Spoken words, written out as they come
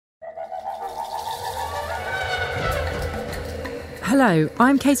Hello,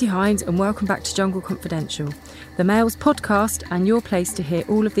 I'm Katie Hines and welcome back to Jungle Confidential, the Mail's podcast and your place to hear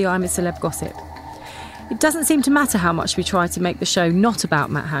all of the I'm a Celeb gossip. It doesn't seem to matter how much we try to make the show not about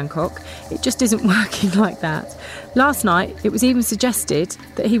Matt Hancock, it just isn't working like that. Last night, it was even suggested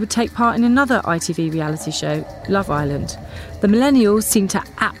that he would take part in another ITV reality show, Love Island. The millennials seem to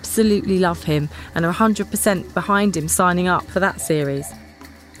absolutely love him and are 100% behind him signing up for that series.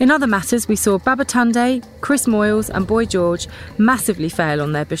 In other matters, we saw Babatunde, Chris Moyles and Boy George massively fail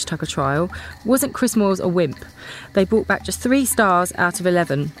on their Bush Tucker trial. Wasn't Chris Moyles a wimp? They brought back just 3 stars out of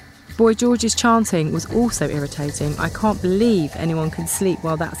 11. Boy George's chanting was also irritating. I can't believe anyone can sleep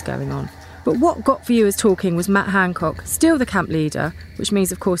while that's going on. But what got viewers talking was Matt Hancock, still the camp leader, which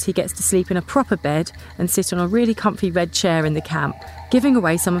means, of course, he gets to sleep in a proper bed and sit on a really comfy red chair in the camp, giving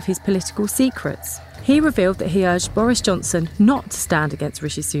away some of his political secrets. He revealed that he urged Boris Johnson not to stand against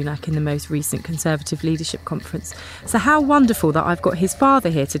Rishi Sunak in the most recent Conservative leadership conference. So how wonderful that I've got his father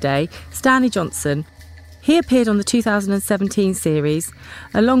here today, Stanley Johnson. He appeared on the 2017 series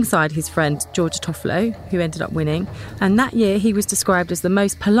alongside his friend Georgia Toffolo, who ended up winning, and that year he was described as the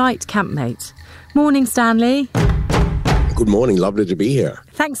most polite campmate. Morning, Stanley. Good morning, lovely to be here.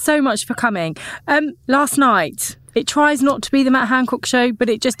 Thanks so much for coming. Last night, it tries not to be the Matt Hancock show, but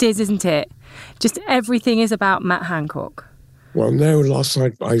it just is, isn't it? Just everything is about Matt Hancock. Well, no, last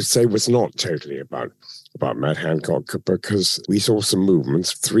night I'd say was not totally about Matt Hancock, because we saw some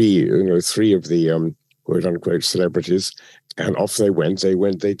movements. Three of the quote-unquote celebrities, and off they went.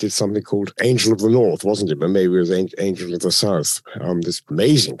 They did something called Angel of the North, wasn't it? But maybe it was Angel of the South. This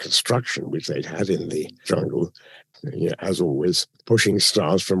amazing construction which they'd had in the jungle, as always, pushing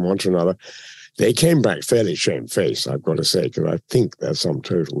stars from one to another. They came back fairly shamefaced, I've got to say, because I think their sum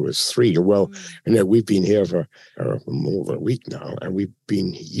total was 3. Well, we've been here for more than a week now, and we've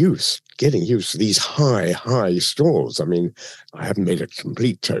been getting used to these high scores. I mean, I haven't made a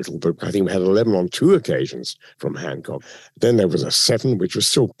complete total, but I think we had 11 on 2 occasions from Hancock. Then there was a 7, which was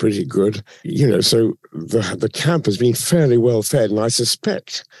still pretty good. So the camp has been fairly well fed, and I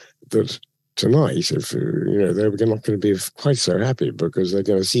suspect that tonight, if they're not going to be quite so happy, because they're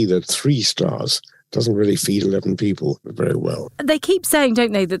going to see that 3 stars doesn't really feed 11 people very well. They keep saying,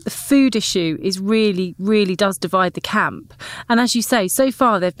 don't they, that the food issue is really does divide the camp. And as you say, so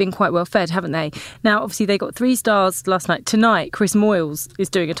far they've been quite well fed, haven't they? Now, obviously, they got 3 stars last night. Tonight, Chris Moyles is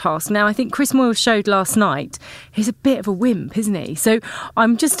doing a task. Now, I think Chris Moyles showed last night he's a bit of a wimp, isn't he? So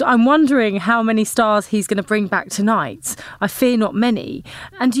I'm wondering how many stars he's going to bring back tonight. I fear not many.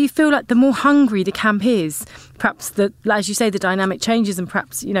 And do you feel like the more hungry the camp is, perhaps, as you say, the dynamic changes and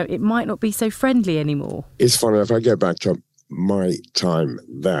perhaps, it might not be so friendly anymore? It's funny, if I go back to my time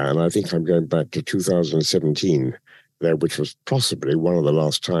there, and I think I'm going back to 2017 there, which was possibly one of the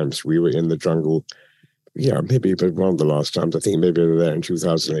last times we were in the jungle. Yeah, maybe, but one of the last times. I think maybe we were there in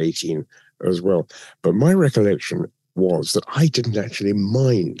 2018 as well. But my recollection was that I didn't actually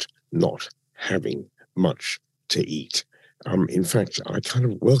mind not having much to eat. In fact, I kind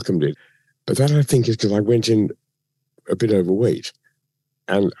of welcomed it. But that, I think, is because I went in a bit overweight.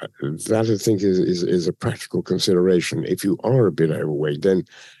 And that, I think, is a practical consideration. If you are a bit overweight, then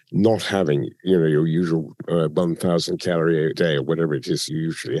not having, your usual 1,000 calorie a day or whatever it is you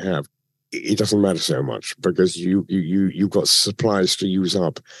usually have, it doesn't matter so much, because you've got supplies to use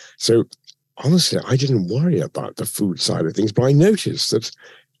up. So honestly, I didn't worry about the food side of things, but I noticed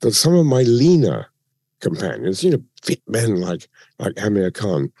that some of my leaner companions, fit men like Amir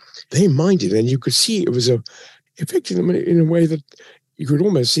Khan, they minded, and you could see it was affecting them in a way that you could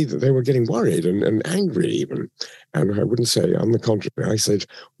almost see that they were getting worried and angry even. And I wouldn't say, on the contrary, I said,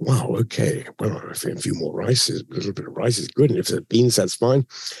 wow, okay, well, a few more rices, a little bit of rice is good, and if there's beans, that's fine.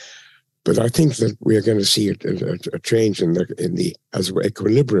 But I think that we are going to see a change in the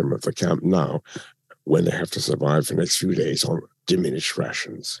equilibrium of the camp now, when they have to survive the next few days on diminished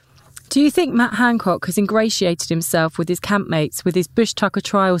rations. Do you think Matt Hancock has ingratiated himself with his campmates, with his Bush Tucker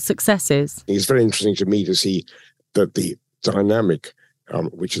trial successes? It's very interesting to me to see that the dynamic,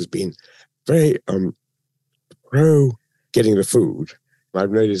 which has been very pro getting the food,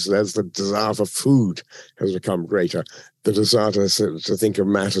 I've noticed as the desire for food has become greater, the desire to think of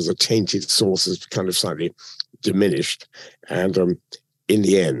Matt as a tainted source has kind of slightly diminished. And in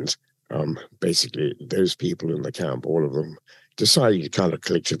the end, basically, those people in the camp, all of them, decided kind of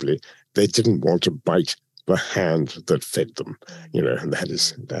collectively they didn't want to bite the hand that fed them, and that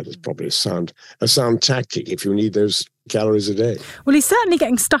is probably a sound tactic if you need those calories a day. Well, he's certainly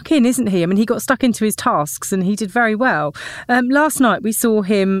getting stuck in, isn't he? I mean, he got stuck into his tasks and he did very well. Last night we saw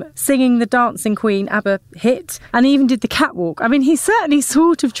him singing the Dancing Queen ABBA hit, and he even did the catwalk. I mean, he's certainly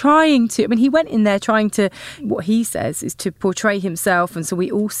sort of trying to, he went in there trying to, what he says is to portray himself, and so we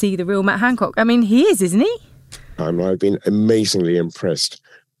all see the real Matt Hancock. I mean, he is, isn't he? I've been amazingly impressed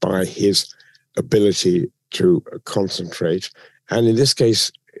by his ability to concentrate, and in this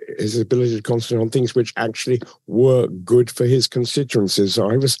case, his ability to concentrate on things which actually were good for his constituencies. So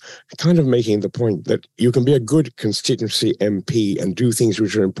I was kind of making the point that you can be a good constituency MP and do things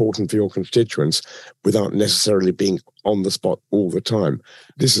which are important for your constituents without necessarily being on the spot all the time.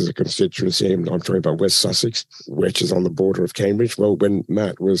 This is a constituency, I'm talking about West Sussex, which is on the border of Cambridge. Well, when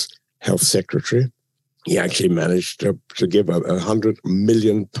Matt was Health Secretary, he actually managed to give a £100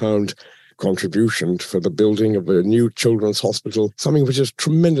 million contribution for the building of a new children's hospital, something which is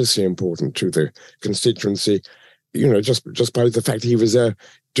tremendously important to the constituency, just by the fact that he was there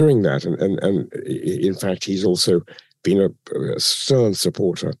doing that. And in fact, he's also been a stern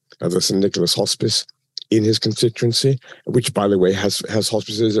supporter of the St. Nicholas Hospice in his constituency, which, by the way, has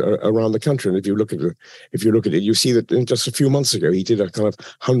hospices around the country. And if you look at it, you see that just a few months ago, he did a kind of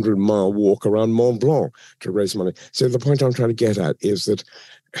 100-mile walk around Mont Blanc to raise money. So the point I'm trying to get at is that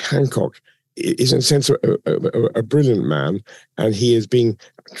Hancock is in a sense a brilliant man, and he is being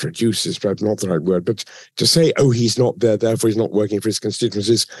traduced is perhaps not the right word, but to say, he's not there, therefore he's not working for his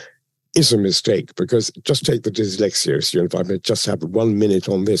constituencies, is a mistake, because just take the dyslexia issue, and if I may just have 1 minute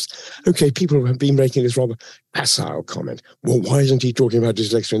on this. Okay, people have been making this rather facile comment. Well, why isn't he talking about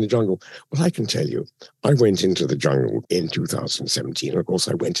dyslexia in the jungle? Well, I can tell you, I went into the jungle in 2017. Of course,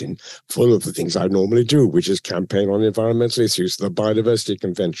 I went in full of the things I normally do, which is campaign on environmental issues, the Biodiversity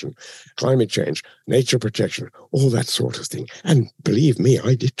Convention, climate change, nature protection, all that sort of thing. And believe me,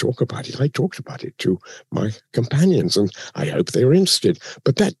 I did talk about it. I talked about it to my companions, and I hope they were interested.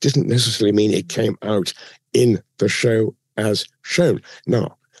 But that didn't necessarily mean it came out in the show as shown.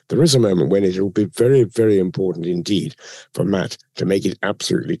 Now, there is a moment when it will be very, very important indeed for Matt to make it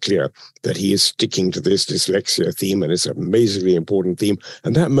absolutely clear that he is sticking to this dyslexia theme, and it's an amazingly important theme.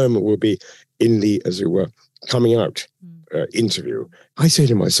 And that moment will be in the, as it were, coming out interview. I say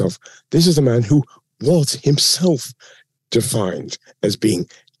to myself, this is a man who was himself defined as being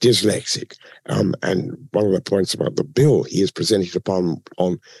dyslexic. And one of the points about the bill he is presenting upon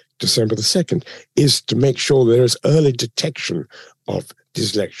on December the 2nd is to make sure there is early detection of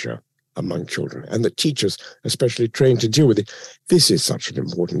dyslexia among children, and that teachers, especially trained to deal with it. This is such an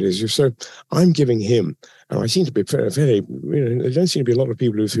important issue. So I'm giving him, and I seem to be very, there don't seem to be a lot of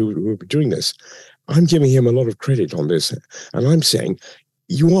people who are doing this. I'm giving him a lot of credit on this, and I'm saying,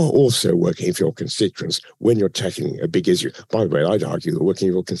 you are also working for your constituents when you're tackling a big issue. By the way, I'd argue that working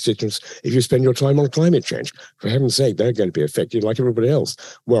for your constituents, if you spend your time on climate change, for heaven's sake, they're going to be affected like everybody else.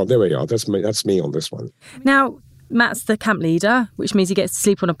 Well, there we are. That's me on this one. Now, Matt's the camp leader, which means he gets to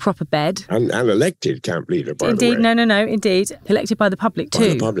sleep on a proper bed. And elected camp leader, by the way. No, indeed. Elected by the public, too. By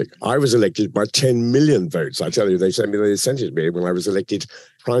the public. I was elected by 10 million votes. I tell you, they sent it me when I was elected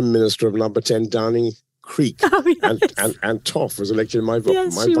Prime Minister of number 10 Downing Creek. Oh, yes. and Toff was elected in my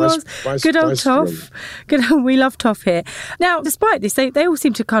vice. Good old Toff. We love Toff here. Now, despite this, they all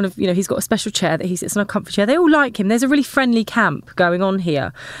seem to kind of, he's got a special chair that he sits on, a comfy chair. They all like him. There's a really friendly camp going on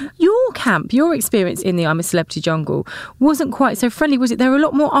here. Your camp, your experience in the I'm a Celebrity jungle wasn't quite so friendly, was it? There were a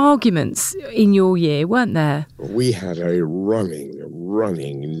lot more arguments in your year, weren't there? We had a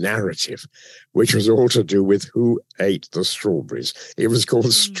running narrative, which was all to do with who ate the strawberries. It was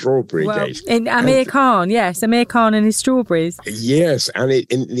called Strawberry Gate. In Amir Khan, yes, Amir Khan and his strawberries. Yes, and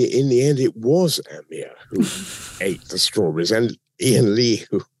in the end, it was Amir who ate the strawberries, and Ian Lee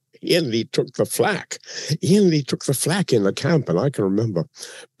took the flak. Ian Lee took the flak in the camp, and I can remember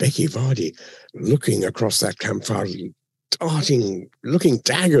Becky Vardy looking across that campfire, looking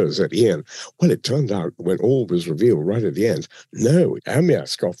daggers at Ian. Well, it turned out when all was revealed right at the end, no, Amir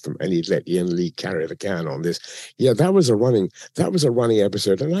scoffed them, and he'd let Ian Lee carry the can on this. Yeah, that was a running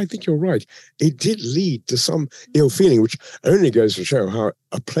episode, and I think you're right. It did lead to some ill feeling, which only goes to show how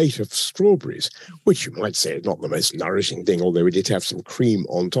a plate of strawberries, which you might say is not the most nourishing thing, although it did have some cream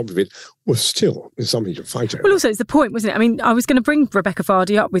on top of it, was still something to fight over. Well, also, it's the point, wasn't it? I mean, I was going to bring Rebecca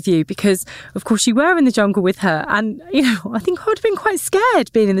Vardy up with you because, of course, you were in the jungle with her, and, I think I would have been quite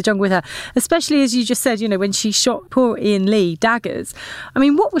scared being in the jungle with her, especially as you just said, when she shot poor Ian Lee daggers. I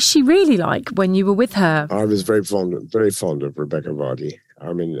mean, what was she really like when you were with her? I was very fond of Rebecca Vardy.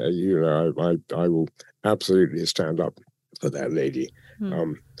 I mean, I will absolutely stand up for that lady.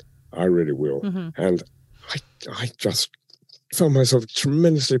 I really will. Mm-hmm. And I just found myself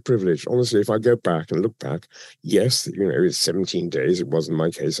tremendously privileged. Honestly, if I go back and look back, yes, it's 17 days. It wasn't my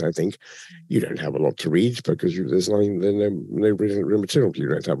case, I think. You don't have a lot to read because there's no written material. You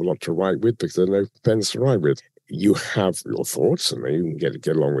don't have a lot to write with because there's no pens to write with. You have your thoughts and you can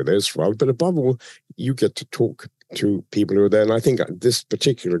get along with those for a while. But above all, you get to talk to people who are there. And I think this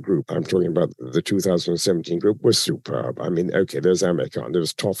particular group, I'm talking about the 2017 group, was superb. I mean, okay, there's Amir Khan, there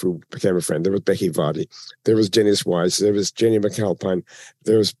was Toff, who became a friend, there was Becky Vardy, there was Dennis Wise, there was Jenny McAlpine,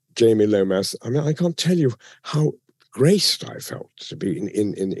 there was Jamie Lomas. I mean, I can't tell you how graced I felt to be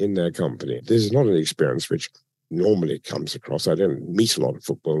in their company. This is not an experience which normally comes across. I don't meet a lot of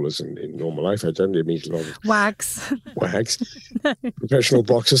footballers in normal life. I don't meet a lot of wags. Professional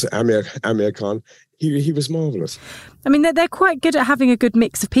boxers. Amir Khan, he was marvellous. I mean, they're quite good at having a good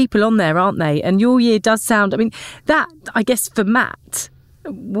mix of people on there, aren't they? And your year does sound, I mean, that, I guess, for Matt,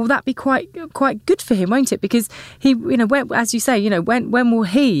 will that be quite good for him, won't it? Because he, when, as you say, when will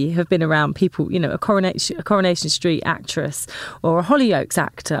he have been around people, a Coronation Street actress or a Hollyoaks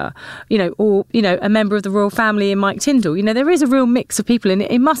actor, or a member of the royal family in Mike Tyndall? There is a real mix of people, and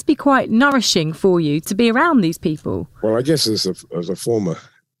it must be quite nourishing for you to be around these people. Well, I guess as a former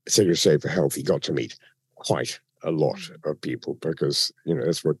Secretary of State for Health, he got to meet quite a lot of people because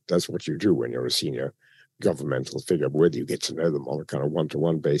that's what you do when you're a senior governmental figure. Whether you get to know them on a kind of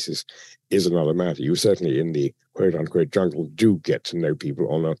one-to-one basis is another matter. You certainly in the quote-unquote jungle do get to know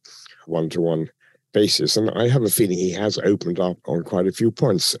people on a one-to-one basis, and I have a feeling he has opened up on quite a few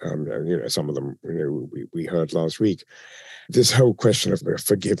points. Some of them we heard last week. This whole question of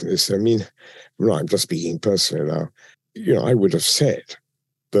forgiveness, I mean, I'm just speaking personally now, I would have said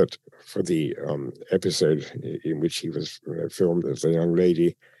that for the episode in which he was filmed as a young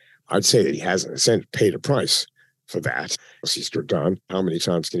lady, I'd say that he has, in a sense, paid a price for that. He stood down. How many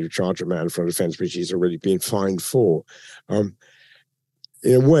times can you charge a man for an offence which he's already been fined for? In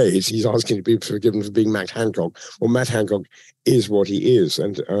a way, he's asking to be forgiven for being Matt Hancock. Well, Matt Hancock is what he is,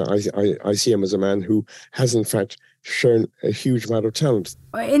 and I see him as a man who has, in fact, shown a huge amount of talent.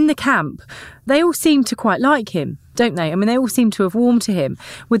 In the camp, they all seem to quite like him, don't they? I mean, they all seem to have warmed to him,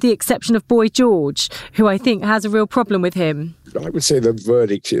 with the exception of Boy George, who I think has a real problem with him. I would say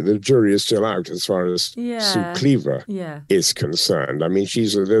the jury is still out as far as Sue Cleaver is concerned. I mean,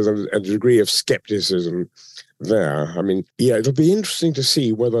 there's a degree of scepticism there. I mean, it'll be interesting to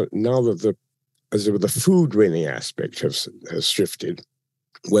see whether now that the food-winning aspect has shifted,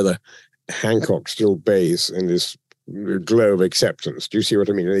 whether Hancock still bathes in this glow of acceptance. Do you see what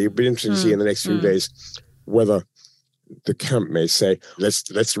I mean? It'll be interesting to see in the next few days whether the camp may say,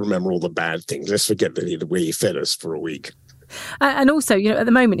 let's remember all the bad things. Let's forget the way he fed us for a week. And also, at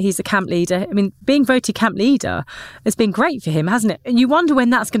the moment, he's a camp leader. I mean, being voted camp leader has been great for him, hasn't it? And you wonder when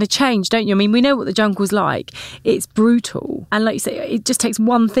that's going to change, don't you? I mean, we know what the jungle's like. It's brutal. And like you say, it just takes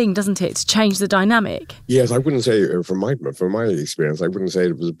one thing, doesn't it, to change the dynamic? Yes, I wouldn't say, from my experience, I wouldn't say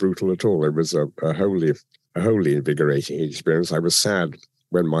it was brutal at all. It was a wholly invigorating experience. I was sad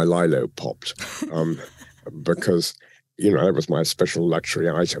when my Lilo popped because... that was my special luxury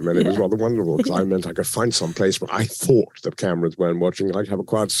item, and it was rather wonderful because I meant I could find some place where I thought the cameras weren't watching. I'd have a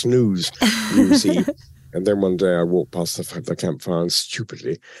quiet snooze, you see. And then one day I walked past the campfire and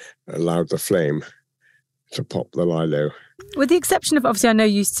stupidly allowed the flame to pop the Lilo. With the exception of, obviously, I know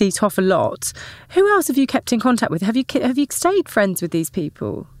you see Toff a lot. Who else have you kept in contact with? Have you stayed friends with these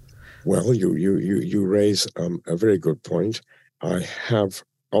people? Well, you raise a very good point. I have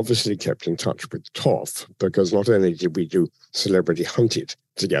obviously kept in touch with Toff because not only did we do Celebrity Hunted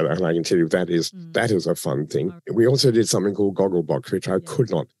together, and I can tell you that is a fun thing. We also did something called Gogglebox, which I could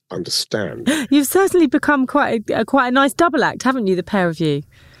not understand. You've certainly become quite a nice double act, haven't you, the pair of you?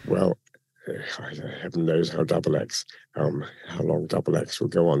 Well, heaven knows how long double acts will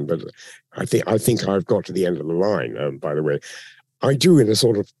go on, but I think I've got to the end of the line. By the way, I do, in a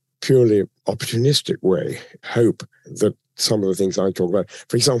sort of purely opportunistic way, hope that some of the things I talk about,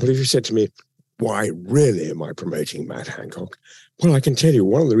 for example, if you said to me, why really am I promoting Matt Hancock? Well, I can tell you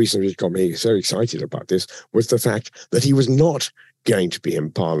one of the reasons which got me so excited about this was the fact that he was not going to be in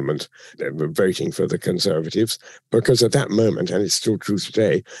Parliament voting for the Conservatives, because at that moment, and it's still true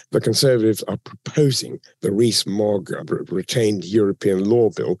today, the Conservatives are proposing the Rees-Mogg retained European law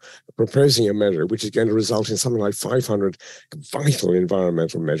bill, proposing a measure which is going to result in something like 500 vital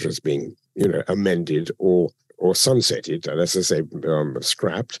environmental measures being, amended or sunsetted, as I say,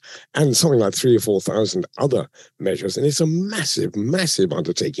 scrapped, and something like 3,000 or 4,000 other measures. And it's a massive, massive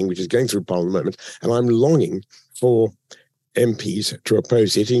undertaking which is going through Parliament at the moment, and I'm longing for MPs to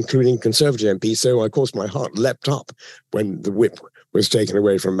oppose it, including Conservative MPs. So, of course, my heart leapt up when the whip was taken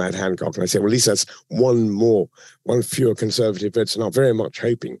away from Matt Hancock. And I said, well, at least that's one fewer Conservative votes. And I'm very much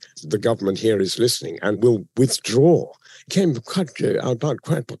hoping the government here is listening and will withdraw. It came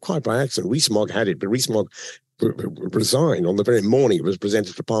quite by accident. Rees-Mogg had it, but Rees-Mogg resigned on the very morning it was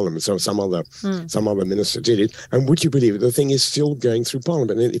presented to Parliament. So some other minister did it. And would you believe it? The thing is still going through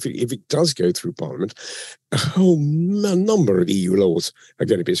Parliament. And if it does go through Parliament, a whole number of EU laws are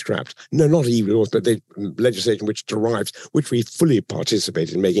going to be scrapped. No, not EU laws, but legislation which we fully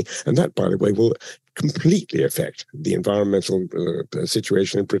participate in making. And that, by the way, will completely affect the environmental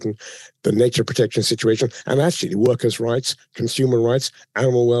situation in Britain, the nature protection situation, and actually workers' rights, consumer rights,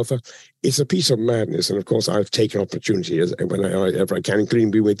 animal welfare. It's a piece of madness. And of course, I've taken opportunity whenever I can, including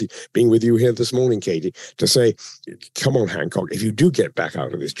being with you here this morning, Katie, to say, come on, Hancock, if you do get back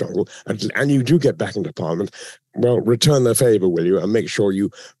out of this jungle and you do get back into Parliament, well, return the favour, will you, and make sure you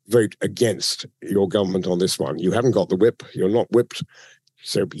vote against your government on this one. You haven't got the whip. You're not whipped.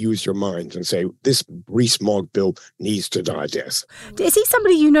 So use your mind and say, this Rees-Mogg bill needs to die a death. Is he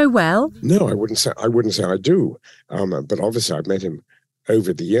somebody you know well? No, I wouldn't say I do. But obviously I've met him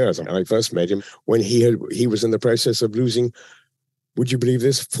over the years. I first met him when he was in the process of losing, would you believe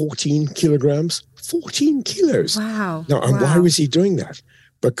this, 14 kilograms? 14 kilos. Wow. Now, and why was he doing that?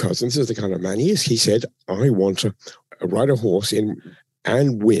 Because, and this is the kind of man he is, he said, I want to ride a horse in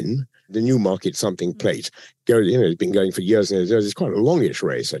and win the Newmarket something plate. It's been going for years and years. It's quite a longish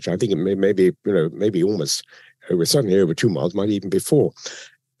race, actually. I think it maybe almost certainly over 2 miles, might even be 4.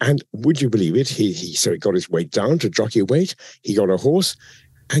 And would you believe it? So he got his weight down to jockey weight. He got a horse,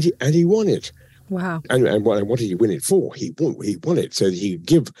 and he won it. Wow! And what did he win it for? He won it so that he could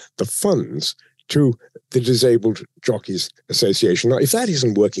give the funds to the Disabled Jockeys Association. Now, if that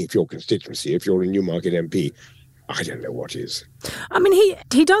isn't working for your constituency, if you're a Newmarket MP, I don't know what is. I mean,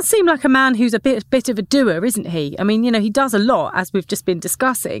 he does seem like a man who's a bit of a doer, isn't he? I mean, he does a lot, as we've just been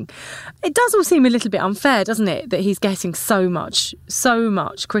discussing. It does all seem a little bit unfair, doesn't it, that he's getting so much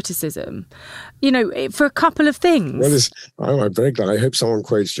criticism, for a couple of things. Well, I'm very glad. I hope someone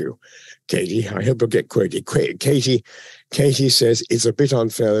quotes you, Katie. I hope you'll get quoted. Katie says it's a bit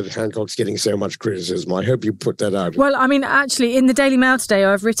unfair that Hancock's getting so much criticism. I hope you put that out. Well, I mean, actually, in the Daily Mail today,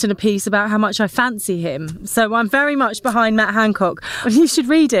 I've written a piece about how much I fancy him. So I'm very much behind Matt Hancock. You should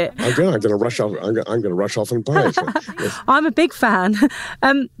read it. I'm going to rush off. I'm going to rush off and buy it. Yes. I'm a big fan,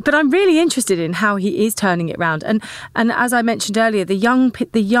 but I'm really interested in how he is turning it round. And as I mentioned earlier, the young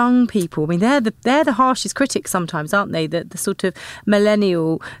people. I mean, they're the harshest critics sometimes, aren't they? The sort of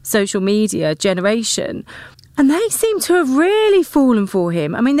millennial social media generation. And they seem to have really fallen for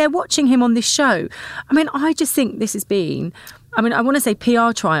him. I mean, they're watching him on this show. I mean, I just think this has been, I want to say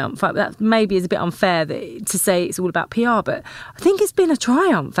PR triumph. That maybe is a bit unfair to say it's all about PR, but I think it's been a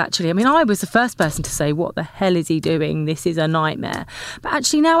triumph, actually. I mean, I was the first person to say, what the hell is he doing? This is a nightmare. But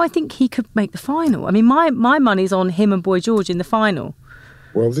actually now I think he could make the final. I mean, my money's on him and Boy George in the final.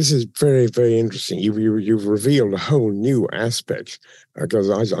 Well, this is very, very interesting. You've revealed a whole new aspect. Because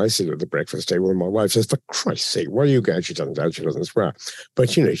I sit at the breakfast table and my wife says, for Christ's sake, where are you going? She doesn't swear. But,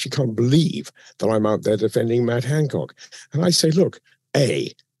 she can't believe that I'm out there defending Matt Hancock. And I say, look,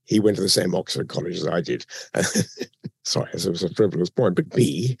 A, he went to the same Oxford College as I did. Sorry, it was a frivolous point. But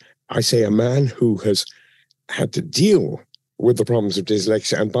B, I say a man who has had to deal with the problems of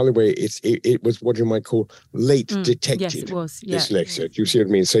dyslexia. And by the way, it was what you might call late detected yes, it was. Yeah. dyslexia. Do you see what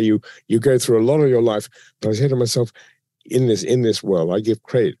I mean? So you go through a lot of your life. But I say to myself, in this world, I give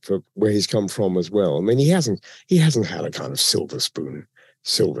credit for where he's come from as well. I mean, he hasn't had a kind of silver spoon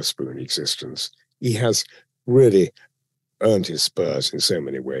existence. He has really earned his spurs in so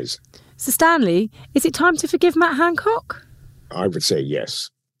many ways. So Stanley, is it time to forgive Matt Hancock? I would say yes,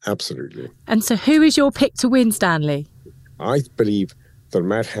 absolutely. And so who is your pick to win, Stanley? I believe that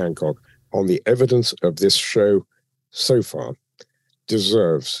Matt Hancock, on the evidence of this show so far,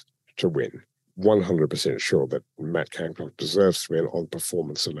 deserves to win. 100% sure that Matt Hancock deserves to win on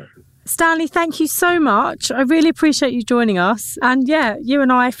performance alone. Stanley, thank you so much. I really appreciate you joining us. And yeah, you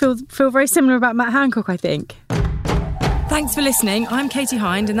and I feel very similar about Matt Hancock, I think. Thanks for listening. I'm Katie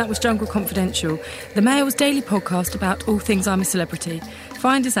Hind and that was Jungle Confidential, the Mail's daily podcast about all things I'm a Celebrity.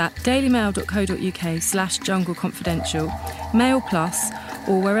 Find us at dailymail.co.uk/Jungle Confidential, Mail Plus,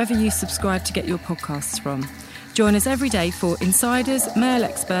 or wherever you subscribe to get your podcasts from. Join us every day for insiders, Mail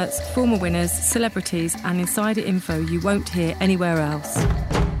experts, former winners, celebrities and insider info you won't hear anywhere else.